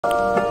We're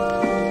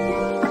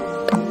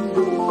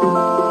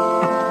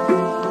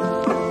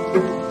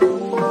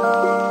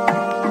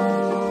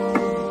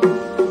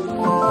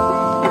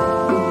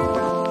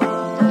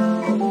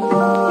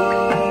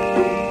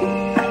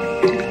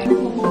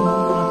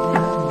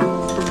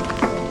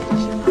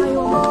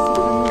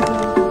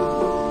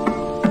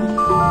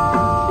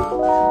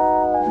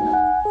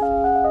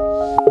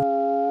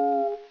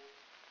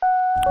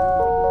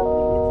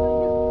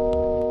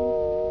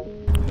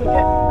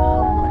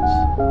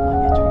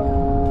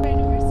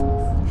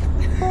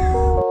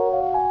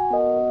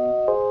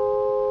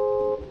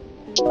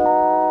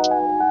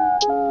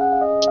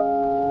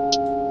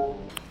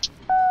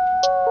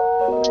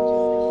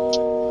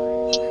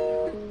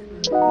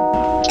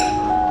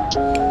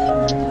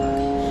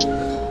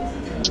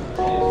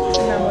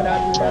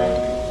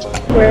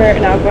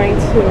now going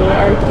to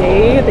our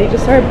gate. They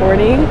just started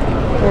boarding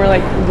and we're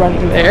like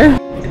running there.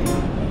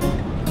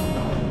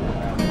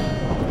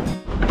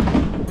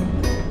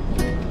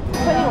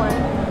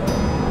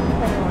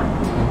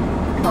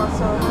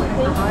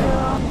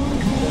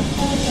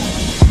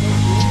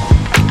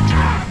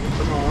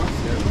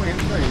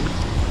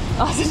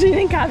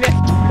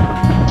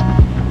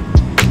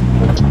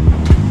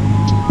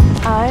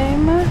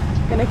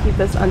 I'm gonna keep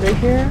this under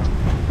here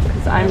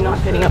because I'm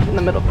not getting up in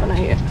the middle of the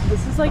night.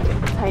 This is like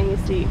the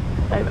tiniest seat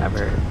I've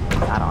ever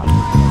sat on.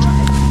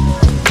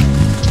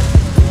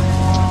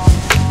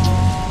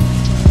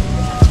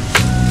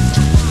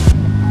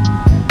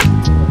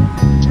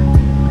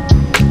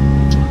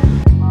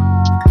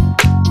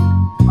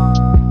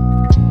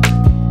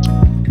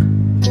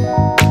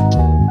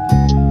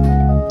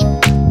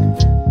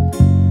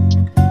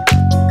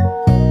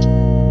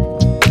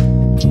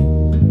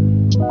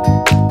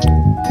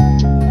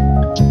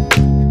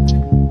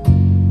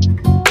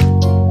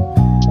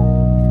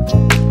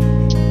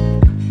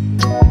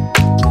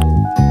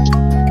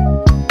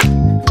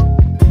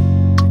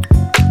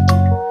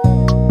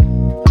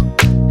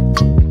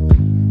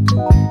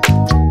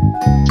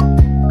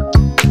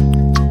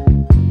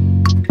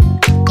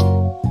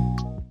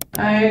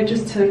 I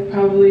just took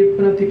probably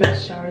one of the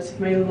best showers of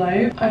my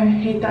life. I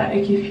hate that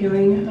icky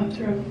feeling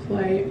after a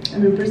flight.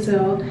 I'm in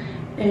Brazil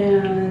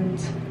and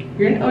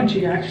you're in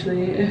OG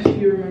actually, if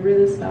you remember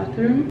this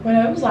bathroom. When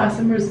I was last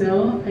in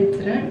Brazil, I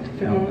didn't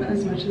film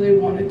as much as I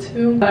wanted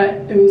to, but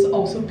it was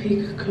also peak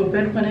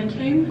COVID when I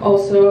came.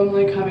 Also, I'm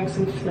like having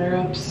some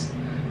flare-ups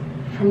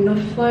from the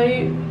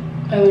flight.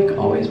 I like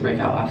always break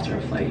out after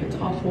a flight. It's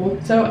awful.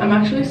 So I'm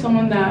actually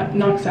someone that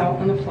knocks out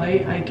on the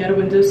flight. I get a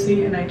window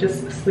seat and I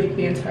just sleep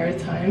the entire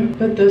time.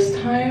 But this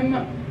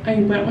time I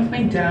went with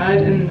my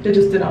dad and it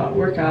just did not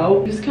work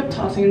out. I just kept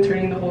tossing and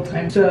turning the whole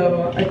time.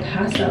 So I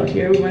passed out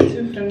here. We went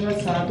to Frango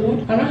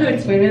Assado. I don't know how to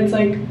explain it. It's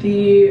like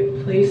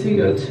the place you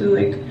go to,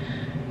 like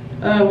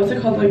what's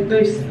it called, like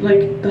this,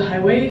 like the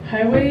highway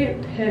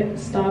hit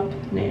stop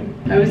name.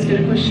 I always get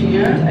a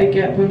coxinha. I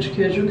get pão de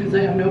queijo because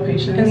I have no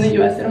patience. In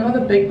the US, they don't have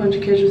the big pão de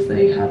queijos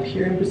they have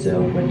here in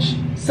Brazil, which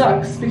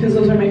sucks because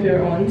those are my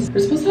favorite ones.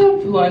 We're supposed to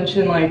have lunch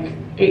in like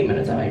 8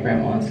 minutes at my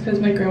grandma's because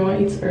my grandma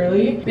eats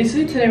early.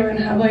 Basically today we're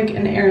gonna have like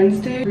an errands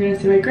day. We're gonna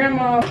see my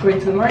grandma, going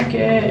to the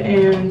market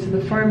and to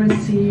the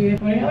pharmacy. I'm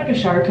gonna get like a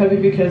shower cubby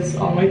because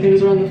all my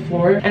things are on the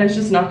floor and it's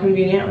just not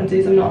convenient on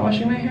days I'm not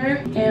washing my hair.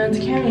 And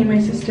Cami, my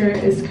sister,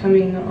 is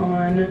coming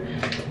on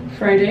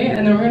Friday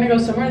and then we're gonna go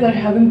somewhere that I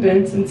haven't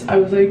been since I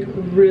was like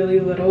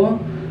really little.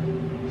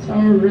 So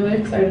I'm really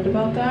excited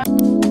about that.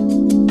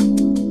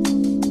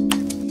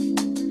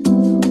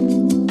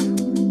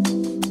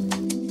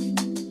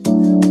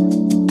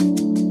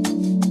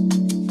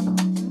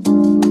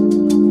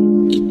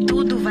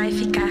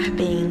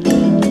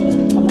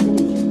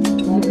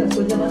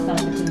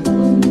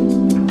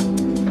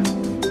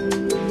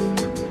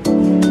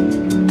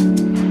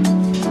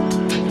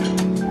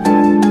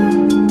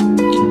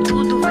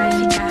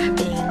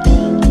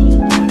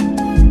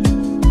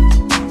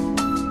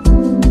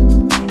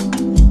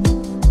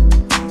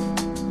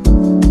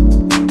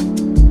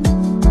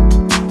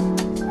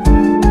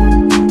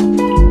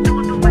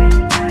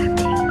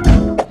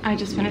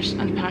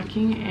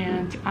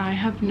 And I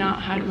have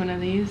not had one of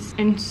these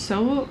in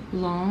so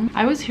long.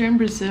 I was here in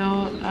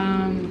Brazil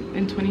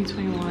in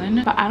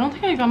 2021, but I don't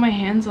think I got my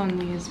hands on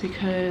these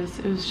because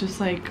it was just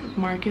like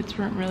markets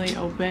weren't really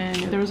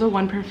open. There was a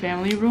 1 per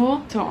family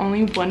rule, so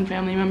only 1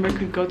 family member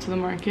could go to the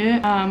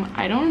market.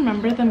 I don't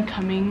remember them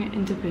coming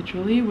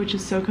individually, which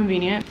is so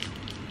convenient.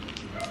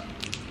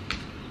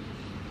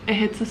 It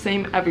hits the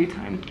same every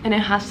time, and it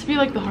has to be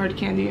like the hard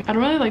candy. I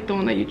don't really like the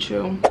one that you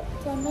chew.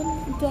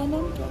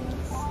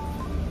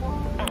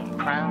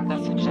 Crown,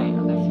 that's a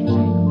jail, that's a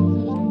jail.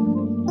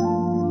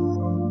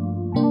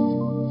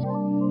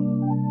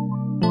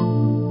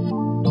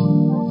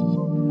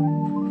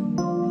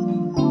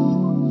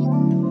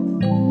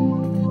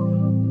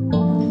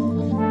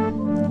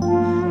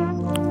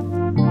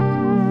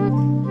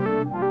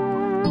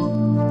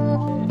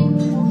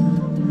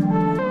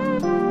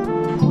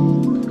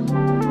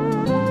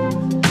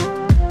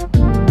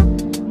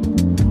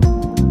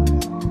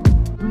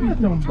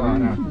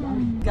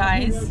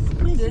 Guys,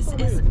 this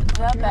is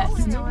the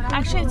best.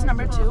 Actually, it's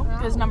number 2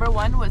 because number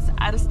 1 was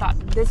out of stock.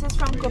 This is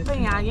from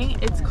Copenhagen.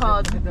 It's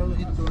called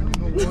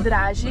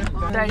Drage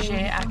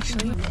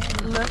actually.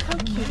 Look how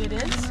cute it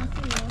is.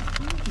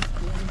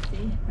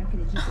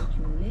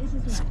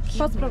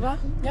 Posso provar?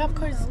 Yeah, of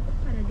course.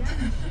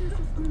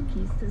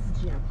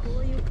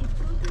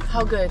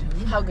 How good?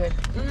 How good?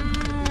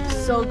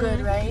 So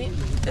good, right?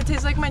 It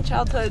tastes like my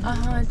childhood.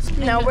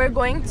 Now we're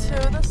going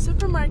to the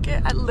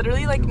supermarket at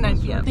literally like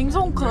 9 p.m. Things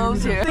don't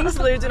close here. Things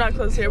literally do not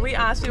close here. We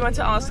went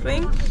to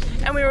Oskling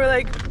and we were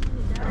like,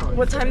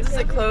 what time does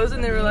it close?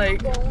 And they were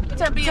like,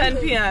 10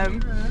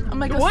 p.m. I'm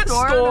like, what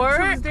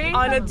store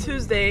on a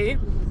Tuesday?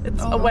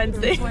 It's a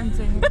Wednesday. It's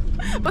Wednesday.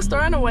 What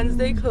store on a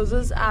Wednesday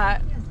closes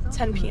at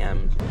 10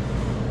 p.m.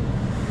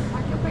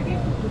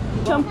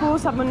 Shampoo,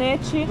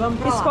 sabonete,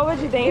 escova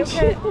de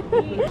dente.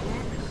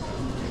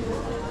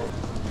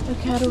 Eu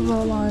quero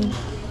roll on.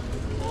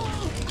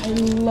 I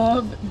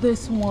love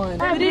this one.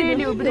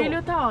 Brilho,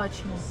 brilho tá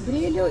ótimo.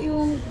 Brilho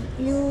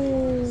e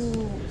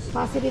o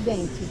pasta de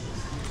dente.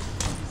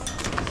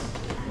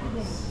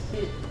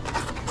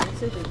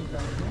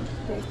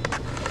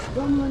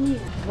 Vamos, Maninha?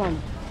 Vamos.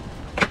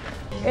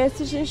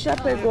 Esse a gente já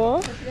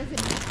pegou.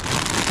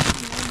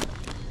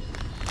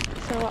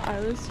 So I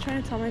was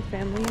trying to tell my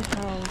family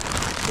how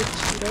the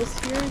Cheetos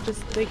here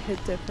just they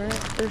hit different.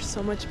 They're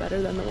so much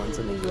better than the ones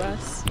in the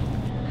US.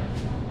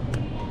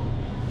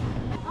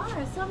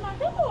 Essa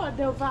marca é boa,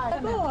 Del Valle. É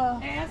boa.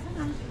 É essa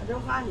não. A Del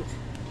Valle.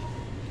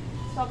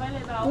 Só vai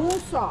levar um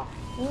só.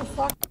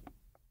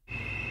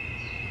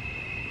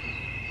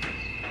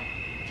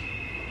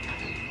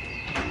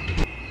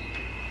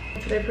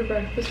 Today for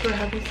breakfast we're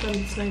having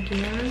some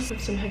snaguinhas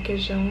with some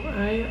requeijão.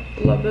 I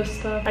love this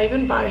stuff. I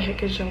even buy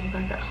requeijão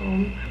back at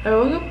home. I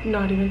woke up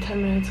not even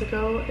 10 minutes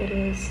ago. It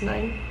is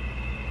 9,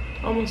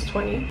 almost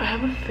 20. I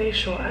have a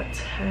facial at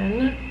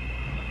 10,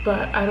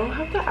 but I don't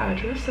have the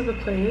address of the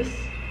place,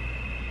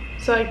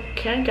 so I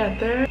can't get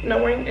there.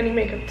 Not wearing any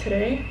makeup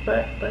today,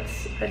 but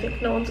I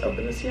think no one's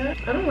opened this yet.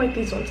 I don't like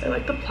these ones. I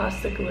like the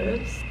plastic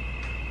lids.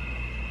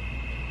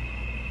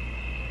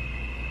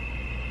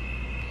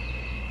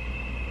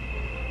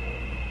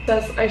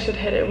 Says I should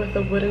hit it with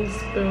a wooden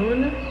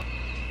spoon.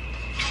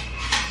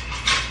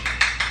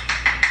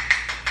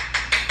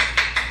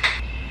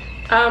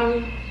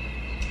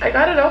 I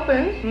got it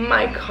open.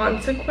 My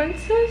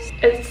consequences,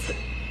 it's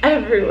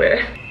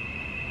everywhere.